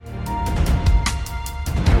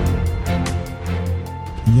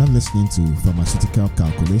listening to Pharmaceutical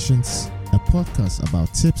Calculations, a podcast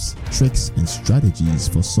about tips, tricks, and strategies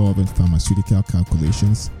for solving pharmaceutical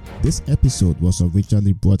calculations. This episode was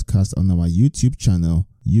originally broadcast on our YouTube channel,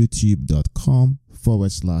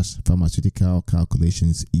 youtube.com/pharmaceutical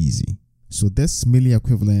calculations easy. So this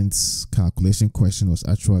milliequivalence calculation question was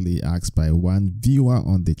actually asked by one viewer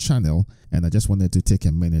on the channel, and I just wanted to take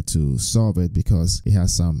a minute to solve it because it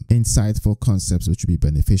has some insightful concepts which will be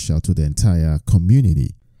beneficial to the entire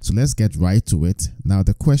community. So let's get right to it. Now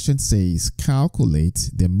the question says, calculate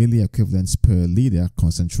the milliequivalence per liter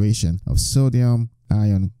concentration of sodium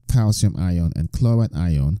ion, calcium ion, and chloride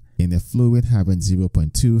ion in a fluid having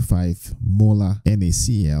 0.25 molar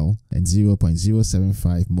NaCl and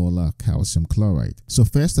 0.075 molar calcium chloride. So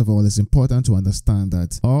first of all, it's important to understand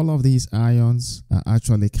that all of these ions are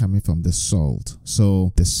actually coming from the salt.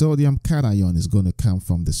 So the sodium cation is going to come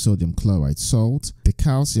from the sodium chloride salt. The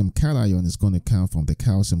calcium cation is going to come from the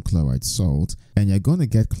calcium chloride salt. And you're going to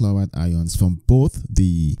get chloride ions from both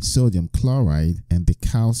the sodium chloride and the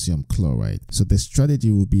calcium chloride. So the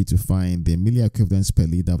strategy will be to find the milliequivalence per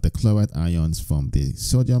liter of the chloride ions from the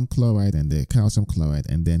sodium chloride and the calcium chloride,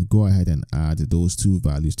 and then go ahead and add those two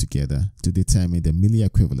values together to determine the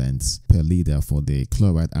milliequivalence per liter for the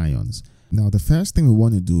chloride ions. Now, the first thing we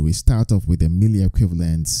want to do is start off with the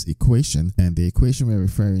milliequivalence equation, and the equation we're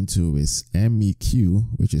referring to is MEQ,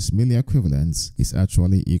 which is milliequivalence is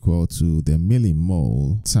actually equal to the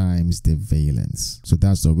millimole times the valence. So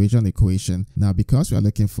that's the original equation. Now, because we are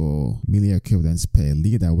looking for milliequivalence per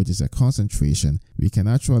liter, which is a concentration, we can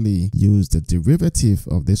actually use the derivative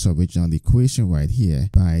of this original equation right here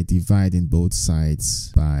by dividing both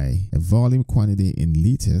sides by a volume quantity in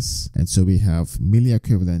liters, and so we have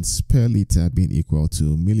milliequivalence per liter being equal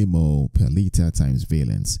to millimole per liter times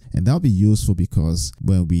valence. And that'll be useful because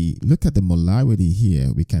when we look at the molarity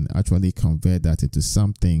here, we can actually convert that into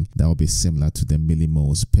something that will be similar to the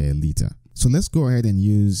millimoles per liter. So let's go ahead and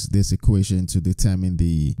use this equation to determine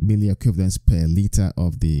the milliequivalence per liter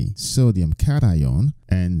of the sodium cation.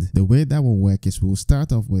 And the way that will work is we'll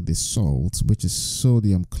start off with the salt, which is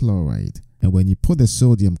sodium chloride. And when you put the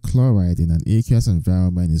sodium chloride in an aqueous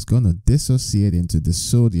environment, it's going to dissociate into the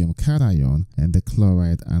sodium cation and the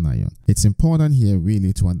chloride anion. It's important here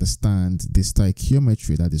really to understand the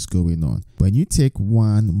stoichiometry that is going on. When you take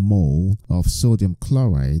 1 mole of sodium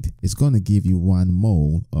chloride, it's going to give you 1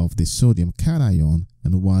 mole of the sodium cation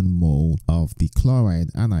and 1 mole of the chloride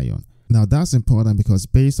anion. Now that's important because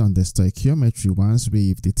based on the stoichiometry, once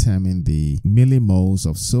we've determined the millimoles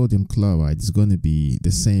of sodium chloride, it's going to be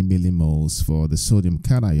the same millimoles for the sodium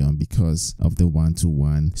cation because of the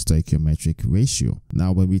 1-to-1 stoichiometric ratio.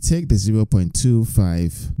 Now when we take the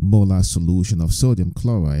 0.25 molar solution of sodium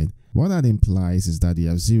chloride, what that implies is that you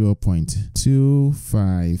have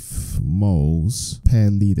 0.25 moles per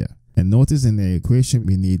liter. And notice in the equation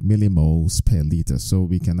we need millimoles per liter, so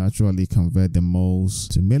we can actually convert the moles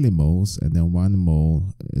to millimoles, and then 1 mole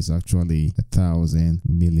is actually 1,000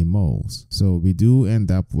 millimoles. So we do end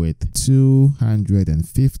up with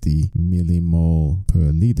 250 millimole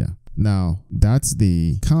per liter. Now, that's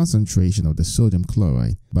the concentration of the sodium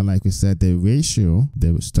chloride. But like we said, the ratio,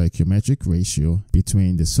 the stoichiometric ratio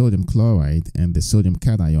between the sodium chloride and the sodium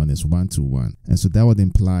cation is 1-to-1. And so that would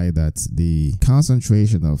imply that the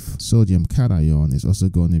concentration of sodium cation is also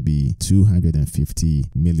going to be 250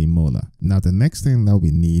 millimolar. Now, the next thing that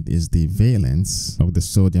we need is the valence of the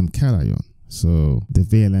sodium cation. So the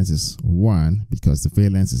valence is 1 because the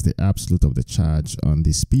valence is the absolute of the charge on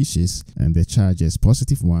the species, and the charge is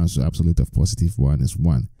 +1, so absolute of +1 is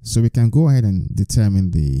 1. So we can go ahead and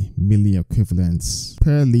determine the milliequivalence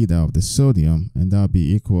per liter of the sodium, and that'll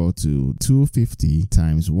be equal to 250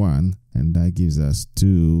 times 1, and that gives us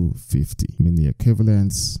 250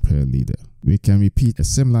 milliequivalence per liter. We can repeat a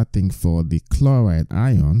similar thing for the chloride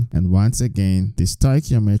ion, and once again the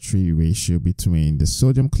stoichiometry ratio between the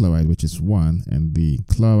sodium chloride, which is 1, and the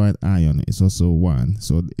chloride ion is also 1,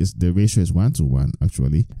 so the ratio is 1-to-1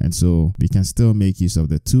 actually, and so we can still make use of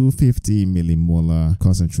the 250 millimolar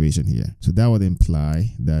concentration here. So that would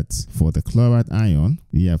imply that for the chloride ion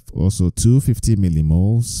we have also 250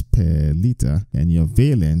 millimoles per liter, and your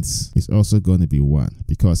valence is also going to be 1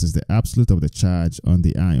 because it's the absolute of the charge on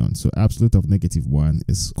the ion, so absolute of -1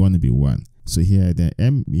 is going to be 1. So here the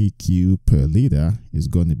MEQ per liter is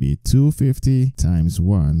going to be 250 times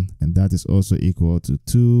 1, and that is also equal to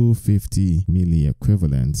 250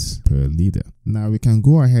 milliequivalents per liter. Now we can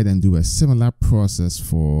go ahead and do a similar process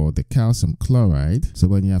for the calcium chloride. So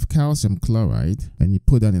when you have calcium chloride and you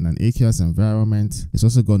put that in an aqueous environment, it's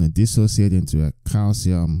also going to dissociate into a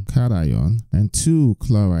calcium cation and 2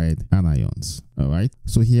 chloride anions. Alright,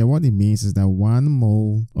 so here what it means is that 1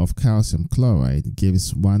 mole of calcium chloride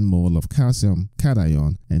gives 1 mole of calcium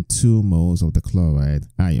cation and 2 moles of the chloride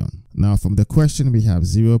ion. Now from the question we have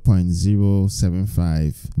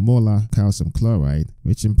 0.075 molar calcium chloride,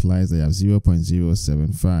 which implies that you have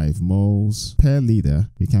 0.075 moles per liter.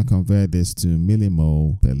 We can convert this to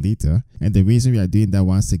millimole per liter, and the reason we are doing that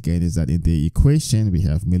once again is that in the equation we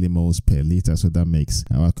have millimoles per liter, so that makes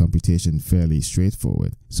our computation fairly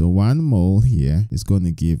straightforward. So 1 mole here is going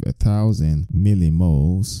to give 1,000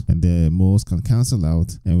 millimoles, and the moles can cancel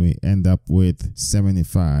out and we end up with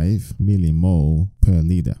 75 millimole per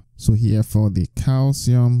liter. So here for the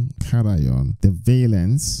calcium cation, the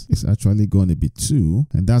valence is actually going to be 2,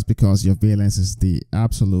 and that's because your valence is the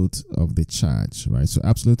absolute of the charge, right? So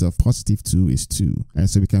absolute of positive 2 is 2. And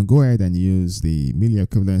so we can go ahead and use the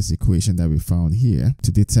milliequivalence equation that we found here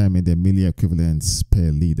to determine the milliequivalence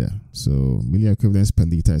per liter. So milliequivalence per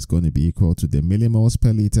liter is going to be equal to the millimoles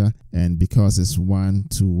per liter, and because it's 1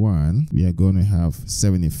 to 1, we are going to have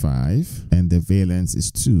 75, and the valence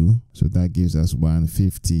is 2, so that gives us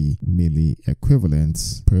 150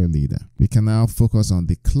 milliequivalents per liter. We can now focus on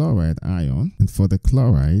the chloride ion, and for the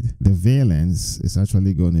chloride, the valence is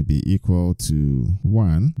actually going to be equal to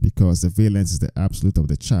 1 because the valence is the absolute of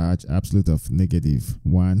the charge. Absolute of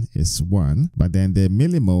 -1 is 1, but then the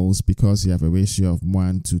millimoles, because you have a ratio of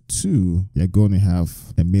 1 to 2, you're going to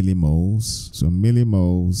have a millimoles. So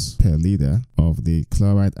millimoles per liter of the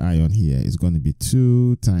chloride ion here is going to be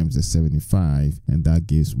 2 times the 75, and that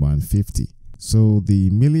gives 150. So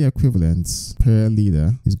the milliequivalents per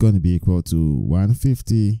liter is going to be equal to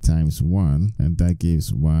 150 times 1, and that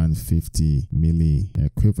gives 150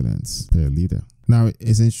 milliequivalents per liter. Now,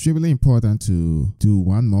 it's extremely important to do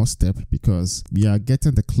one more step because we are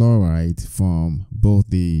getting the chloride from both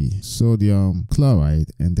the sodium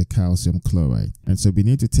chloride and the calcium chloride. And so we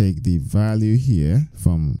need to take the value here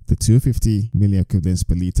from the 250 milliequivalents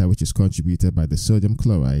per liter, which is contributed by the sodium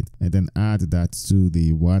chloride, and then add that to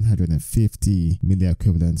the 150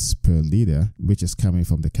 milliequivalents per liter, which is coming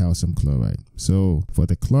from the calcium chloride. So for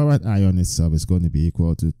the chloride ion itself, it's going to be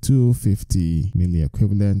equal to 250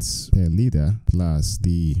 milliequivalents per liter plus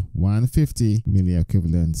the 150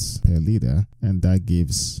 milliequivalents per liter, and that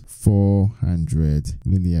gives 400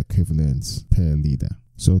 milliequivalents per liter.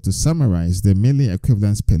 So to summarize, the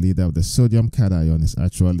milliequivalents per liter of the sodium cation is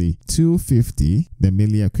actually 250. The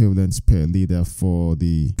milliequivalents per liter for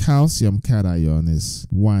the calcium cation is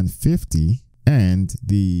 150. And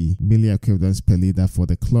the milliequivalents per liter for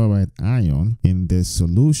the chloride ion in the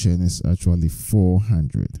solution is actually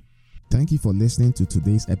 400. Thank you for listening to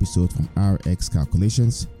today's episode from RX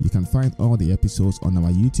Calculations. You can find all the episodes on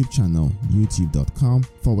our YouTube channel,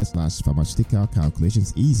 youtube.com/pharmaceutical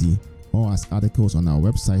calculations easy, or as articles on our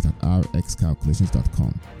website at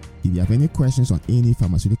rxcalculations.com. If you have any questions on any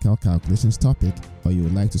pharmaceutical calculations topic, or you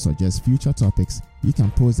would like to suggest future topics, you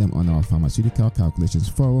can post them on our Pharmaceutical Calculations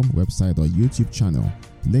Forum, website, or YouTube channel.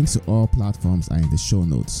 Links to all platforms are in the show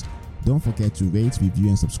notes. Don't forget to rate, review,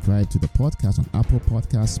 and subscribe to the podcast on Apple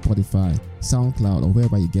Podcasts, Spotify, SoundCloud, or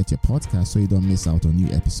wherever you get your podcasts so you don't miss out on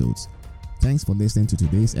new episodes. Thanks for listening to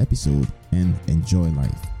today's episode, and enjoy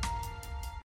life.